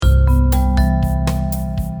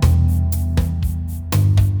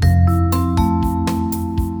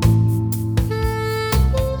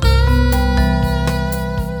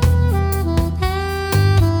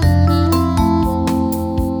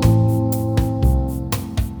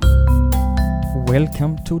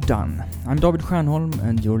Welcome to Done. I'm David Stjernholm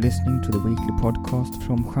and you're listening to the weekly podcast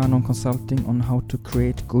from Stjernholm Consulting on how to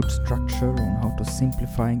create good structure, on how to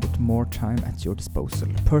simplify and get more time at your disposal,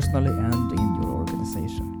 personally and in your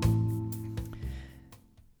organization.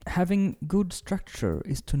 Having good structure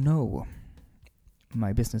is to know,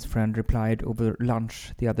 my business friend replied over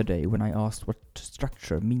lunch the other day when I asked what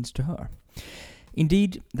structure means to her.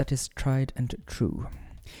 Indeed, that is tried and true.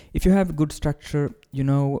 If you have good structure, you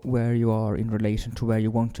know where you are in relation to where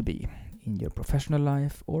you want to be, in your professional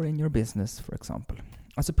life or in your business, for example.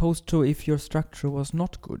 As opposed to if your structure was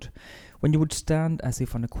not good, when you would stand as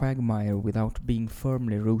if on a quagmire without being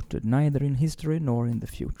firmly rooted neither in history nor in the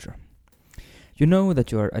future. You know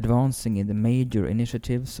that you are advancing in the major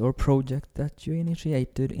initiatives or project that you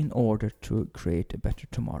initiated in order to create a better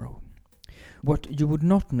tomorrow. What you would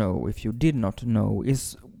not know if you did not know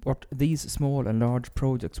is what these small and large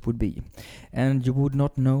projects would be, and you would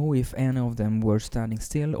not know if any of them were standing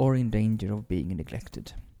still or in danger of being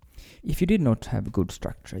neglected. If you did not have good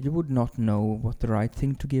structure, you would not know what the right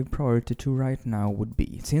thing to give priority to right now would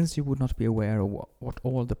be, since you would not be aware of what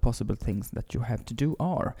all the possible things that you have to do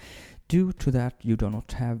are. Due to that, you do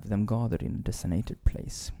not have them gathered in a designated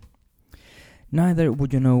place. Neither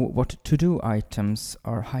would you know what to-do items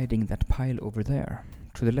are hiding in that pile over there,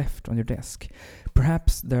 to the left on your desk.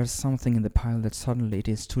 Perhaps there's something in the pile that suddenly it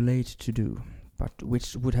is too late to do, but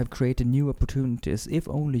which would have created new opportunities if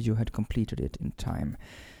only you had completed it in time,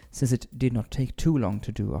 since it did not take too long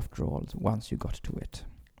to do after all once you got to it.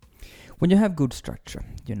 When you have good structure,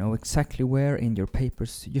 you know exactly where in your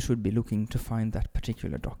papers you should be looking to find that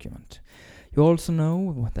particular document. You also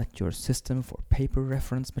know that your system for paper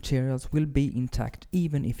reference materials will be intact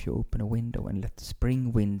even if you open a window and let the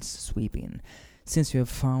spring winds sweep in, since you have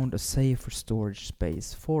found a safer storage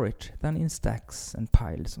space for it than in stacks and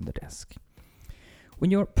piles on the desk.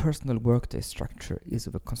 When your personal workday structure is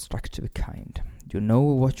of a constructive kind, you know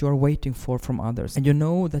what you are waiting for from others, and you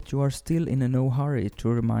know that you are still in no hurry to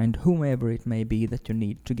remind whomever it may be that you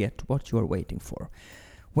need to get what you are waiting for.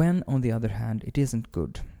 When, on the other hand, it isn't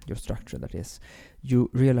good, your structure that is, you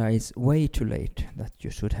realize way too late that you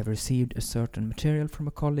should have received a certain material from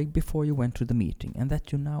a colleague before you went to the meeting, and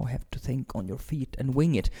that you now have to think on your feet and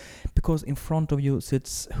wing it, because in front of you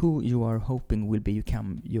sits who you are hoping will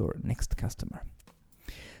become your next customer.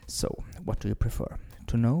 So, what do you prefer,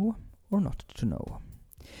 to know or not to know?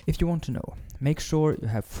 If you want to know, make sure you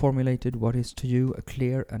have formulated what is to you a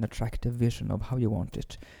clear and attractive vision of how you want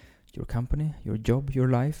it, your company, your job, your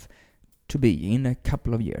life, to be in a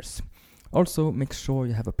couple of years. Also, make sure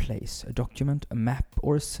you have a place, a document, a map,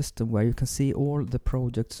 or a system where you can see all the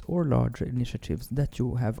projects or larger initiatives that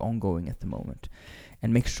you have ongoing at the moment.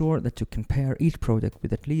 And make sure that you can pair each project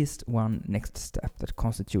with at least one next step that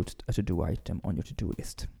constitutes a to-do item on your to-do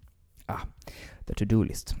list. The to-do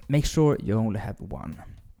list. Make sure you only have one.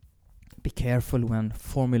 Be careful when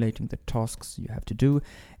formulating the tasks you have to do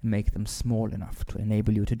and make them small enough to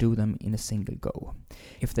enable you to do them in a single go.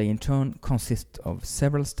 If they in turn consist of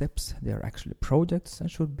several steps, they are actually projects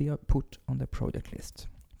and should be put on the project list,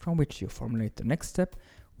 from which you formulate the next step,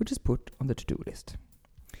 which is put on the to-do list.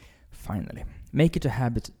 Finally, make it a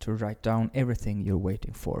habit to write down everything you're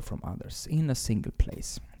waiting for from others in a single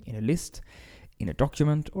place, in a list, in a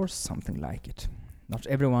document, or something like it. Not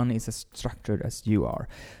everyone is as structured as you are.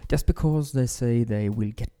 Just because they say they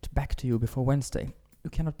will get back to you before Wednesday, you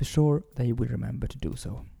cannot be sure they will remember to do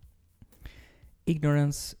so.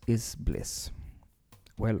 Ignorance is bliss.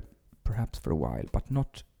 Well, perhaps for a while, but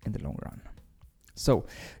not in the long run. So,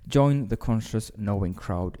 join the conscious knowing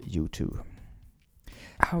crowd, you too.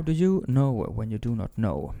 How do you know when you do not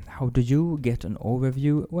know? How do you get an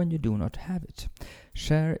overview when you do not have it?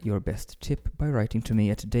 Share your best tip by writing to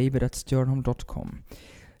me at david@stjernholm.com.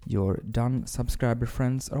 Your Done subscriber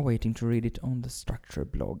friends are waiting to read it on the structure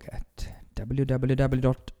blog at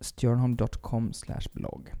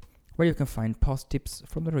www.stjernholm.com/blog, where you can find past tips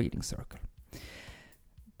from the reading circle.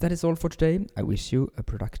 That is all for today. I wish you a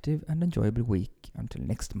productive and enjoyable week until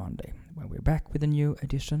next Monday, when we're back with a new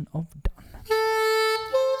edition of Done.